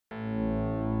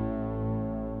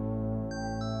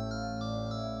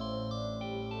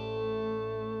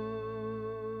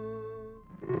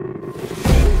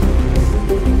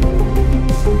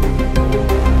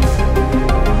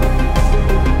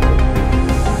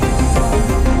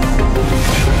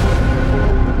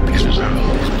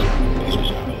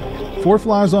Four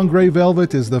Flies on Grey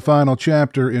Velvet is the final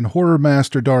chapter in horror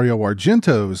master Dario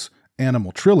Argento's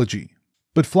Animal Trilogy.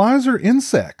 But flies are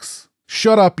insects.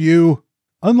 Shut up, you!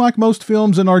 Unlike most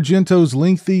films in Argento's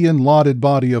lengthy and lauded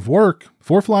body of work,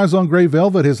 Four Flies on Grey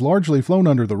Velvet has largely flown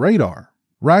under the radar.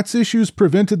 Rights issues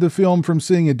prevented the film from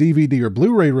seeing a DVD or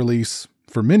Blu-ray release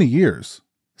for many years.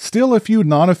 Still, a few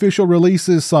non-official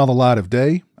releases saw the light of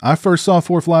day. I first saw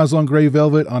Four Flies on Grey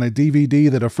Velvet on a DVD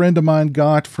that a friend of mine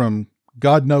got from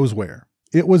God knows where.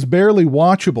 It was barely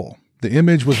watchable. The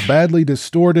image was badly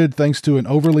distorted thanks to an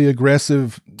overly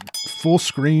aggressive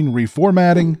full-screen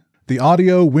reformatting. The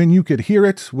audio, when you could hear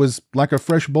it, was like a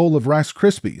fresh bowl of Rice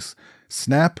Krispies.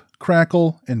 Snap,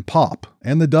 crackle, and pop.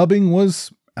 And the dubbing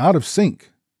was out of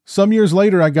sync. Some years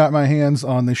later, I got my hands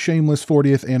on the shameless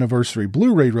 40th anniversary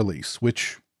Blu-ray release,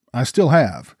 which I still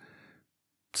have.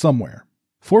 Somewhere.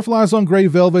 Four Flies on Grey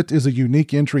Velvet is a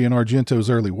unique entry in Argento's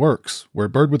early works, where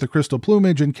Bird with the Crystal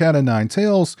Plumage and Cat o' Nine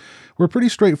Tails were pretty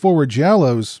straightforward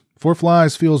giallos. Four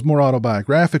Flies feels more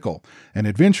autobiographical and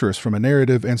adventurous from a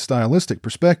narrative and stylistic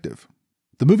perspective.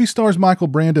 The movie stars Michael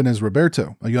Brandon as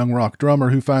Roberto, a young rock drummer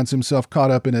who finds himself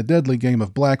caught up in a deadly game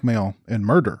of blackmail and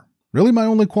murder. Really, my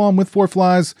only qualm with Four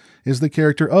Flies is the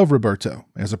character of Roberto.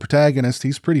 As a protagonist,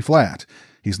 he's pretty flat.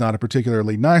 He's not a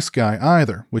particularly nice guy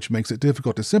either, which makes it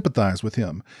difficult to sympathize with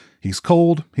him. He's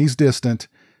cold, he's distant,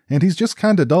 and he's just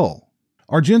kinda dull.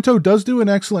 Argento does do an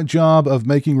excellent job of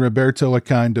making Roberto a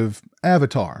kind of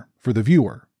avatar for the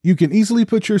viewer. You can easily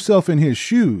put yourself in his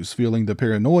shoes, feeling the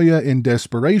paranoia and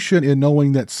desperation in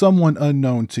knowing that someone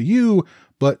unknown to you,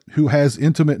 but who has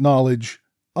intimate knowledge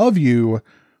of you,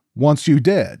 wants you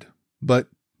dead, but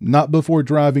not before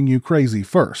driving you crazy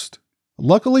first.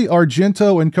 Luckily,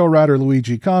 Argento and co-writer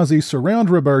Luigi Cozzi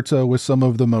surround Roberto with some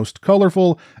of the most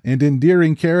colorful and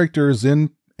endearing characters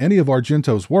in any of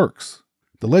Argento's works.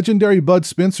 The legendary Bud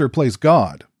Spencer plays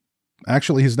God.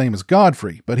 Actually, his name is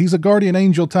Godfrey, but he's a guardian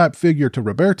angel-type figure to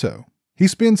Roberto. He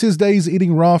spends his days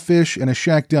eating raw fish in a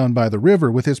shack down by the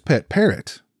river with his pet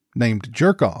parrot, named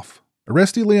Jerkoff.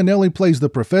 Oreste Leonelli plays the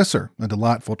Professor, a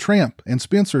delightful tramp and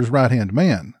Spencer's right-hand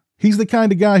man. He's the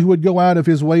kind of guy who would go out of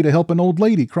his way to help an old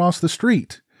lady cross the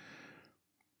street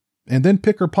and then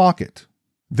pick her pocket.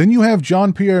 Then you have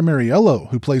John Pierre Mariello,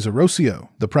 who plays Orosio,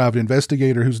 the private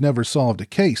investigator who's never solved a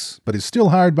case, but is still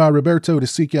hired by Roberto to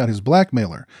seek out his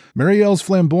blackmailer. Mariello's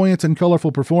flamboyant and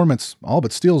colorful performance all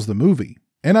but steals the movie.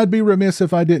 And I'd be remiss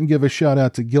if I didn't give a shout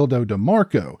out to Gildo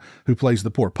DeMarco, who plays the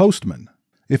poor postman.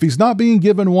 If he's not being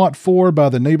given what for by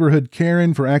the neighborhood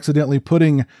Karen for accidentally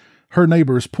putting her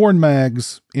neighbor's porn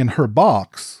mags in her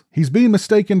box, he's being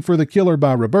mistaken for the killer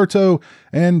by Roberto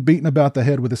and beaten about the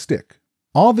head with a stick.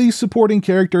 All these supporting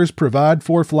characters provide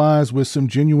Four Flies with some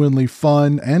genuinely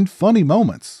fun and funny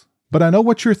moments. But I know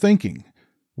what you're thinking.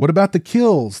 What about the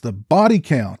kills, the body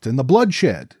count, and the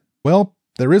bloodshed? Well,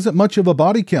 there isn't much of a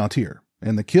body count here,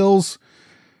 and the kills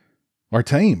are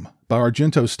tame by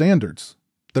Argento's standards.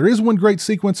 There is one great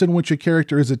sequence in which a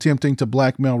character is attempting to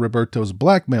blackmail Roberto's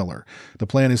blackmailer. The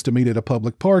plan is to meet at a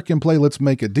public park and play Let's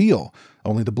Make a Deal.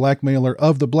 Only the blackmailer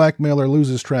of the blackmailer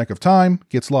loses track of time,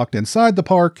 gets locked inside the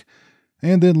park,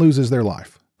 and then loses their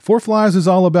life. Four Flies is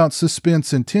all about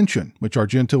suspense and tension, which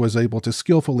Argento is able to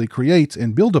skillfully create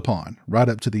and build upon right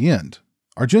up to the end.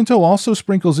 Argento also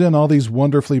sprinkles in all these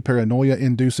wonderfully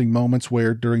paranoia-inducing moments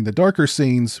where, during the darker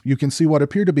scenes, you can see what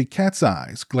appear to be cat's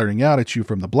eyes glaring out at you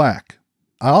from the black.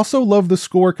 I also love the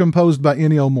score composed by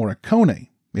Ennio Morricone.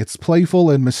 It's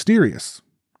playful and mysterious,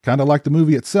 kind of like the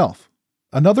movie itself.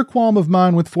 Another qualm of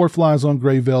mine with Four Flies on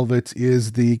Grey Velvet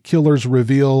is the killer's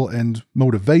reveal and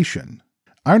motivation.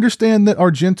 I understand that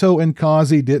Argento and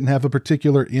Cozzi didn't have a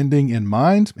particular ending in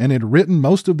mind and had written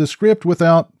most of the script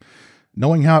without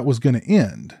knowing how it was going to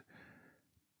end.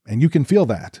 And you can feel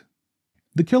that.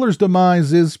 The killer's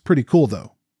demise is pretty cool,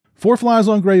 though. Four Flies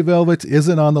on Grey Velvet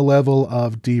isn't on the level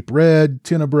of Deep Red,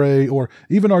 Tenebrae, or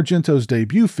even Argento's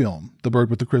debut film, The Bird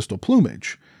with the Crystal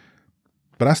Plumage.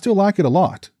 But I still like it a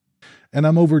lot. And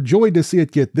I'm overjoyed to see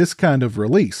it get this kind of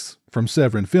release from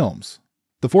Severin Films.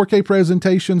 The 4K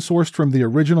presentation, sourced from the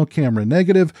original camera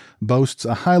negative, boasts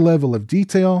a high level of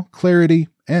detail, clarity,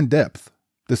 and depth.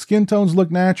 The skin tones look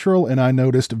natural, and I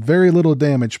noticed very little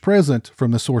damage present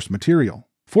from the source material.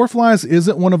 Four Flies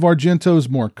isn't one of Argento's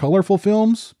more colorful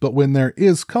films, but when there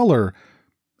is color,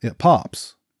 it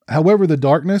pops. However, the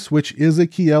darkness, which is a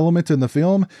key element in the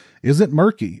film, isn't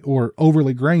murky or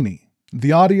overly grainy.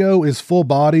 The audio is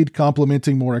full-bodied,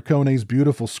 complementing Morricone's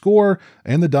beautiful score,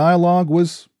 and the dialogue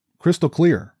was crystal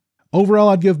clear. Overall,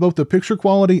 I'd give both the picture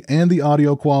quality and the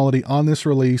audio quality on this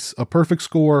release a perfect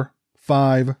score,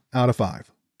 5 out of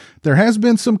 5. There has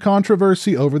been some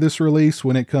controversy over this release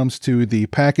when it comes to the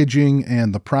packaging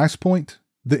and the price point.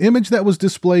 The image that was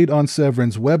displayed on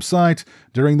Severin's website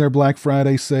during their Black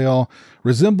Friday sale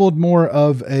resembled more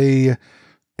of a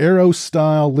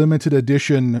Arrow-style limited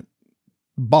edition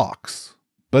box.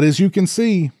 But as you can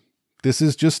see, this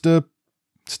is just a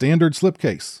standard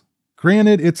slipcase.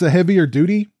 Granted, it's a heavier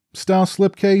duty style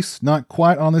slipcase, not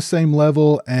quite on the same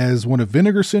level as one of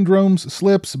Vinegar Syndrome's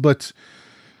slips, but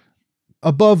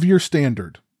above your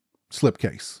standard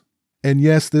slipcase. And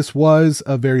yes, this was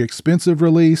a very expensive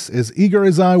release. As eager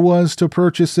as I was to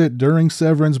purchase it during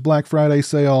Severin's Black Friday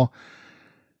sale,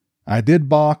 I did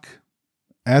balk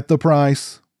at the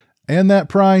price. And that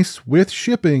price, with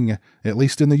shipping, at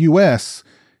least in the US,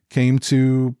 came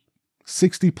to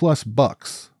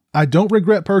 $60+ I don't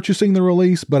regret purchasing the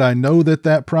release, but I know that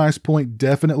that price point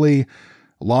definitely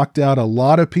locked out a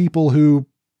lot of people who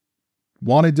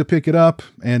wanted to pick it up,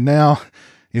 and now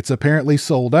it's apparently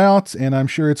sold out, and I'm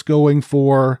sure it's going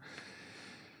for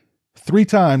 3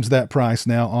 times that price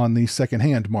now on the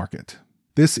secondhand market.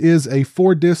 This is a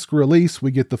 4-disc release.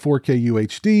 We get the 4K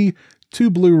UHD, 2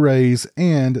 Blu-rays,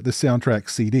 and the soundtrack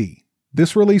CD.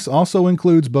 This release also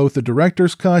includes both the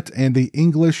director's cut and the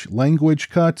English language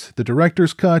cut. The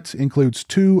director's cut includes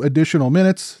 2 additional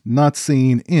minutes not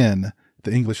seen in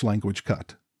the English language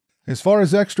cut. As far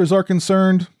as extras are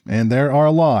concerned, and there are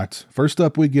a lot, first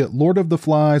up we get Lord of the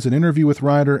Flies, an interview with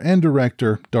writer and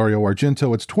director Dario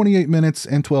Argento. It's 28 minutes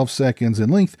and 12 seconds in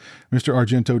length. Mr.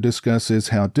 Argento discusses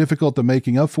how difficult the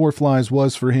making of Four Flies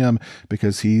was for him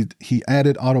because he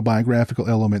added autobiographical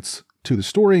elements to the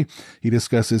story. He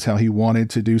discusses how he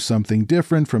wanted to do something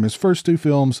different from his first 2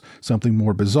 films, something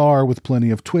more bizarre with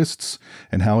plenty of twists,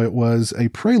 and how it was a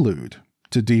prelude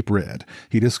to Deep Red.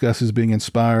 He discusses being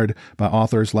inspired by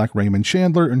authors like Raymond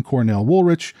Chandler and Cornell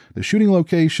Woolrich, the shooting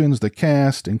locations, the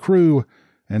cast and crew,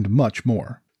 and much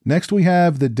more. Next, we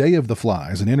have The Day of the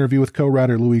Flies, an interview with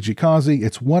co-writer Luigi Cozzi.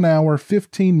 It's 1 hour,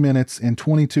 15 minutes, and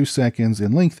 22 seconds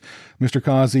in length. Mr.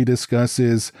 Cozzi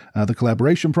discusses the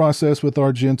collaboration process with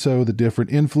Argento, the different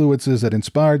influences that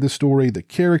inspired the story, the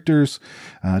characters,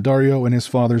 Dario and his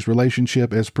father's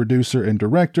relationship as producer and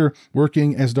director,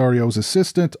 working as Dario's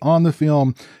assistant on the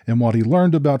film, and what he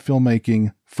learned about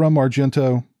filmmaking from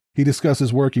Argento. He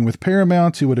discusses working with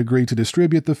Paramount, who would agree to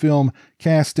distribute the film,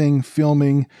 casting,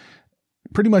 filming,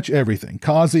 pretty much everything.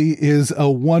 Cozzi is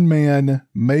a one-man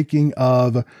making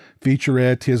of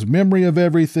featurette. His memory of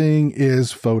everything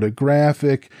is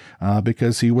photographic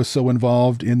because he was so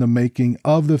involved in the making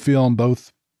of the film,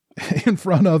 both in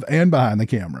front of and behind the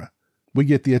camera. We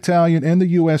get the Italian and the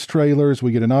US trailers.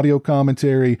 We get an audio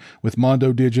commentary with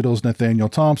Mondo Digital's Nathaniel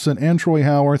Thompson and Troy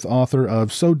Howarth, author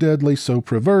of So Deadly, So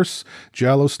Perverse,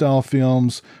 Giallo-style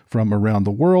films from around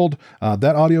the world.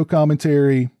 That audio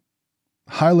commentary,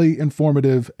 highly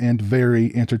informative and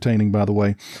very entertaining, by the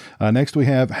way. Next, we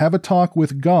have a Talk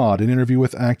with God, an interview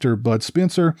with actor Bud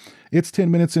Spencer. It's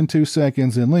 10 minutes and 2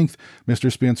 seconds in length.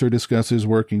 Mr. Spencer discusses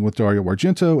working with Dario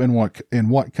Argento and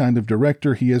what kind of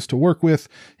director he is to work with.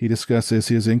 He discusses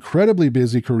his incredibly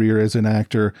busy career as an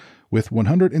actor with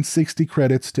 160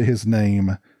 credits to his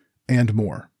name and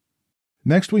more.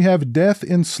 Next, we have Death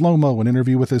in Slow-Mo, an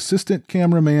interview with assistant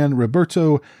cameraman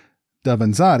Roberto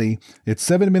Davanzati. It's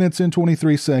 7 minutes and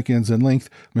 23 seconds in length.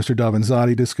 Mr.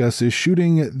 Davanzati discusses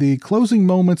shooting the closing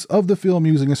moments of the film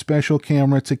using a special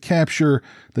camera to capture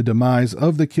the demise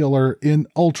of the killer in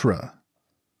ultra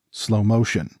slow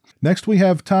motion. Next, we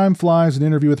have Time Flies, an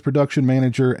interview with production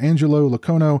manager Angelo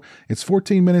Locono. It's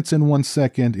 14 minutes and 1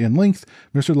 second in length.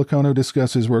 Mr. Locono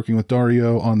discusses working with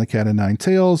Dario on The Cat o' Nine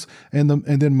Tails and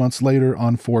then months later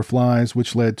on Four Flies,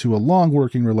 which led to a long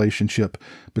working relationship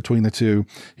between the two.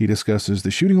 He discusses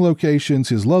the shooting locations,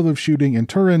 his love of shooting in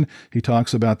Turin. He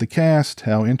talks about the cast,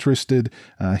 how interested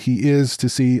he is to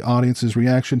see audiences'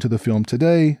 reaction to the film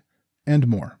today, and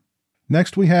more.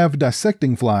 Next, we have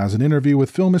Dissecting Flies, an interview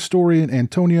with film historian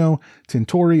Antonio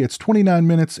Tintori. It's 29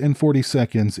 minutes and 40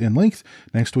 seconds in length.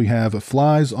 Next, we have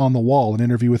Flies on the Wall, an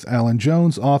interview with Alan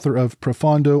Jones, author of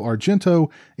Profondo Argento.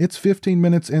 It's 15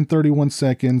 minutes and 31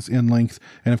 seconds in length.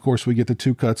 And of course, we get the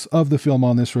 2 cuts of the film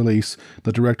on this release,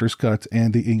 the director's cut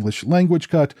and the English language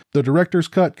cut. The director's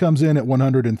cut comes in at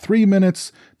 103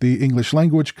 minutes. The English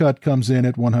language cut comes in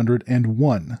at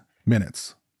 101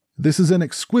 minutes. This is an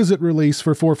exquisite release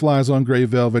for Four Flies on Grey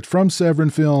Velvet from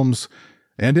Severin Films,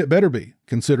 and it better be,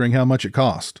 considering how much it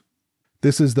cost.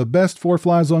 This is the best Four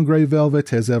Flies on Grey Velvet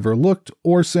has ever looked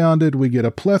or sounded. We get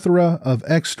a plethora of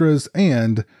extras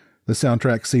and the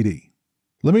soundtrack CD.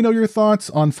 Let me know your thoughts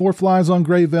on Four Flies on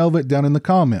Grey Velvet down in the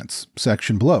comments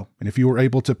section below. And if you were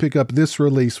able to pick up this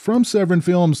release from Severin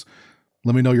Films,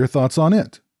 let me know your thoughts on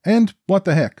it And what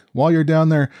the heck, while you're down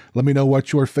there, let me know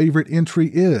what your favorite entry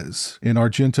is in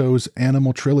Argento's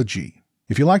Animal Trilogy.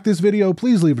 If you like this video,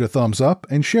 please leave it a thumbs up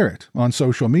and share it on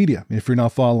social media. If you're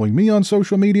not following me on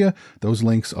social media, those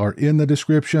links are in the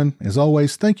description. As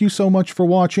always, thank you so much for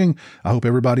watching. I hope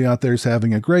everybody out there is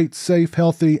having a great, safe,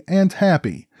 healthy, and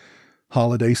happy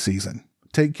holiday season.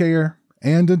 Take care,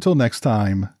 and until next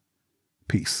time,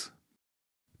 peace.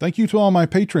 Thank you to all my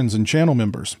patrons and channel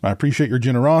members. I appreciate your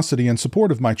generosity and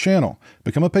support of my channel.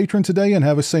 Become a patron today and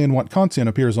have a say in what content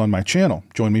appears on my channel.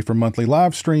 Join me for monthly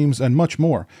live streams and much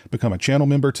more. Become a channel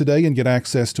member today and get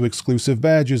access to exclusive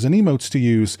badges and emotes to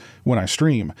use when I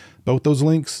stream. Both those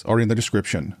links are in the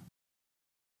description.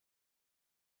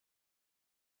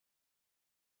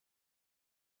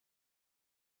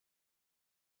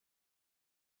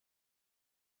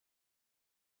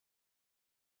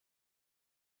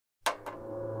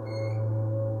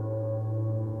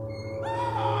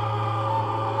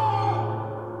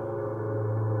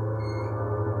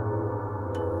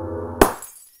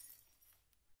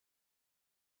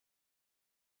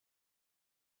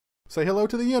 Say hello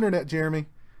to the internet, Jeremy.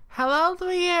 Hello to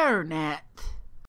the internet.